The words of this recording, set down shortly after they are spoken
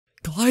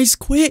Guys,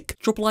 quick!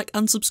 Drop a like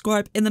and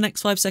subscribe in the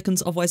next 5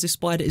 seconds, otherwise this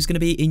spider is going to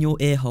be in your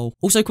ear hole.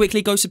 Also,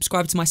 quickly go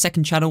subscribe to my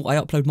second channel. I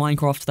upload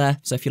Minecraft there,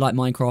 so if you like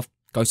Minecraft,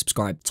 go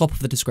subscribe. Top of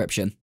the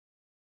description.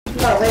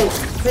 No, wait,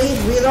 please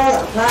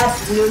reload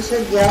fast. You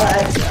should yell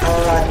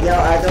at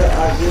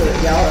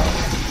yell.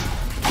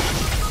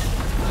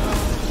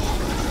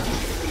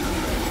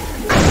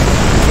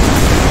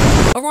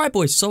 Alright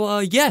boys, so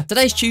yeah,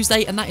 today's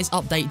Tuesday and that is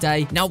update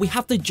day. Now we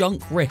have the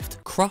Junk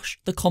Rift, crush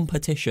the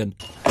competition.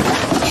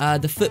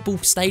 The football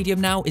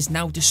stadium now is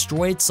now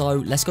destroyed, so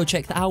let's go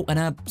check that out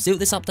and see what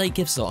this update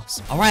gives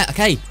us. Alright,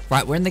 okay,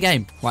 right, we're in the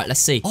game. Right, let's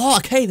see. Oh,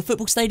 okay, the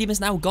football stadium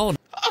is now gone.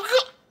 I've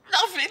got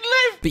nothing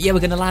left. But yeah, we're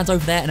gonna land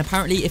over there, and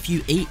apparently if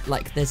you eat,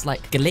 like, there's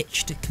like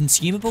glitched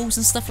consumables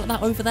and stuff like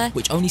that over there,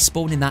 which only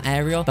spawn in that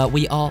area. But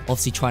we are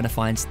obviously trying to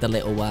find the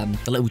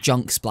little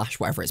junk splash,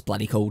 whatever it's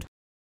bloody called.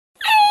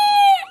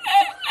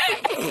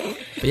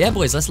 But yeah,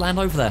 boys, let's land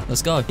over there.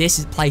 Let's go.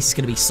 This place is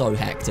going to be so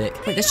hectic.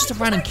 Wait, there's just a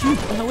random cube.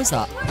 What the hell is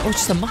that? Oh, it's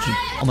just a mushroom.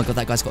 Oh my god,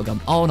 that guy's got a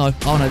gun. Oh no,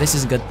 this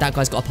isn't good. That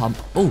guy's got a pump.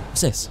 Oh, what's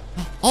this?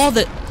 Oh,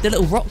 the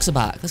little rocks are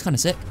back. That's kind of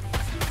sick.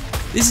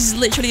 This is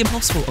literally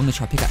impossible. I'm going to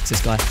try pickaxe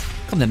this guy.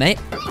 Come there, mate.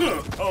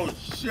 Oh,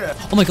 shit.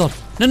 Oh my god.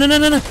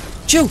 No.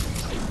 Chill.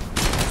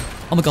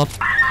 Oh my god.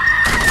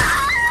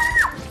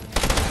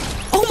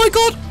 Oh my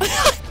god.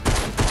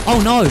 Oh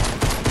no.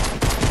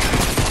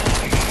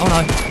 Oh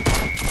no.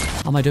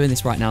 How am I doing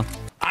this right now?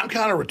 I'm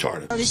kind of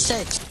retarded.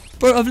 36.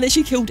 Bro, I've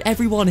literally killed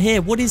everyone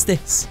here. What is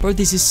this? Bro,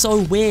 this is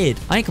so weird.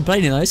 I ain't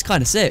complaining though. It's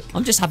kind of sick.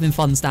 I'm just having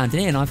fun standing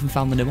here and I haven't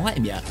found the new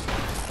item yet.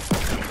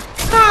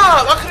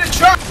 Ah, look at the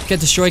truck. Get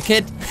destroyed,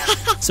 kid.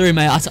 Sorry,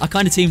 mate. I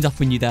kind of teamed up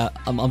when you there.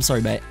 I'm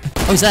sorry, mate.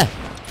 Oh, he's there.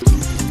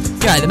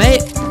 You alright there,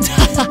 mate?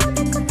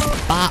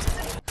 Bap.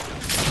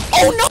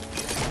 Oh, no.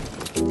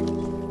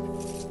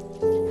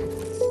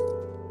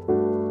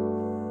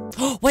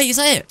 Wait, is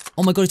that it?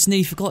 Oh my god, it's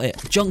nearly forgot it.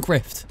 Junk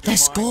Rift.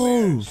 Let's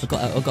go. I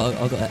got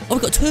it. Oh, we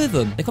got 2 of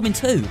them. They come in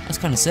 2. That's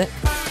kind of sick.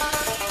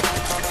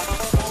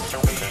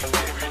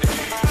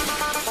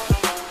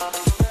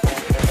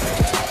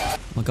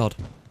 Oh my god.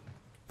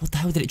 What the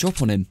hell did it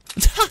drop on him?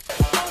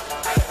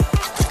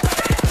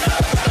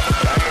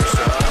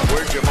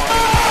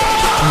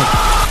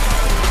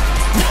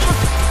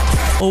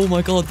 Oh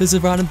my god, there's a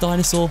random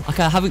dinosaur.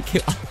 Okay, I haven't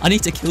killed. I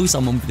need to kill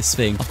someone with this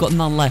thing. I've got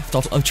none left.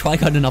 I'll try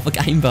going another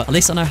game, but at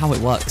least I know how it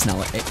works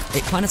now.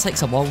 It kind of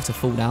takes a while to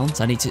fall down,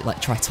 so I need to like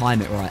try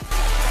time it right.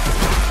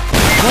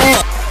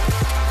 Oh!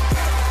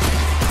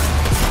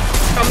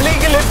 I'm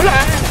legally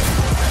blind.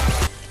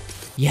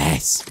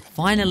 Yes,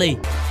 finally.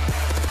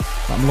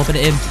 But I'm lobbing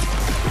it in.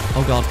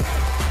 Oh god.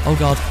 Oh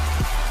god.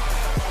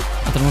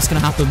 I don't know what's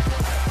gonna happen.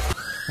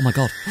 Oh my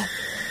god.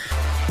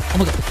 Oh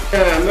my god.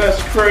 Damn,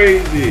 that's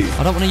crazy.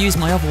 I don't want to use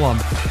my other one.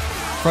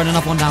 Throwing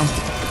another one down.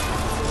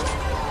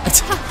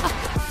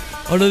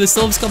 Oh no, the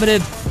storm's coming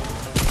in.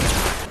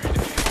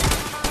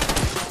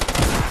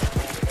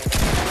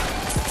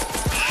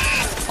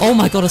 Oh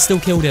my god, I still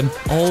killed him.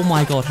 Oh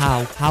my god,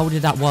 how? How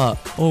did that work?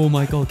 Oh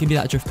my god, give me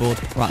that driftboard.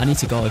 Right, I need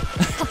to go.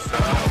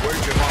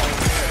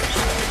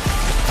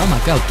 Oh my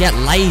god, get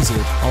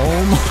lasered.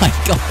 Oh my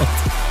god.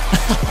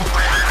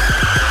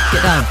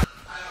 Get down.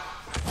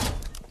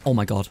 Oh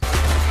my god.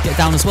 Get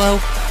down as well.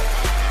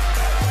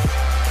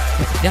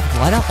 Wait, did he have a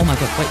glider? Oh my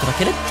god, wait, did I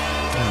kill him?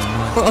 Oh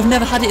no. Bro, I've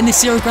never had it in this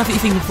zero gravity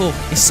thing before.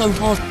 It's so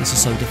hard. This is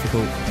so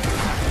difficult.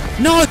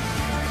 No!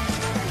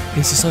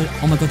 This is so...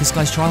 Oh my god, this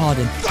guy's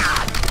tryharding.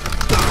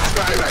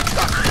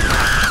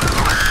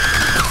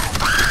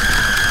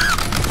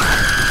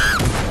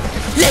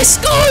 Let's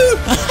go!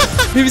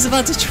 He was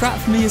about to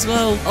trap me as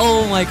well.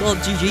 Oh my god,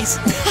 GG's.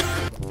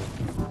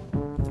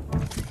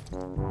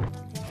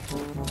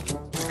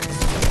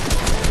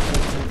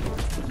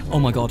 Oh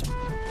my god.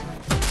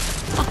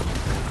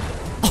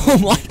 Oh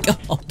my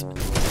god.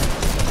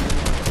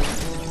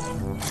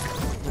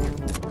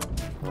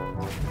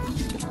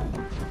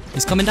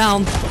 He's coming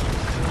down.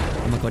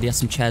 Oh my god, he has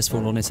some chairs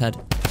falling on his head.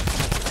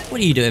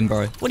 What are you doing,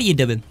 bro? What are you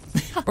doing?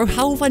 Bro,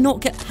 how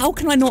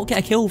can I not get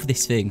a kill for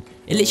this thing?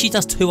 It literally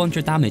does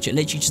 200 damage. It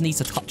literally just needs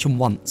to touch him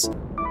once.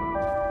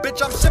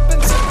 Bitch, I'm sipping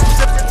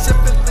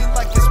lean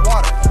like it's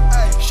water.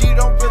 Ay, she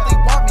don't really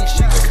want me,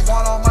 she just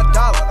want all my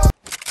dollars.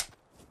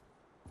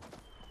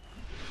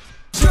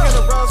 She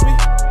gonna rouse me,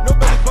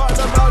 nobody bought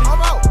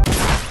I'm out.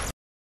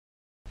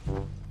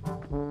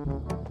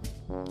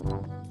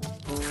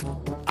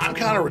 I'm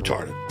kind of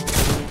retarded.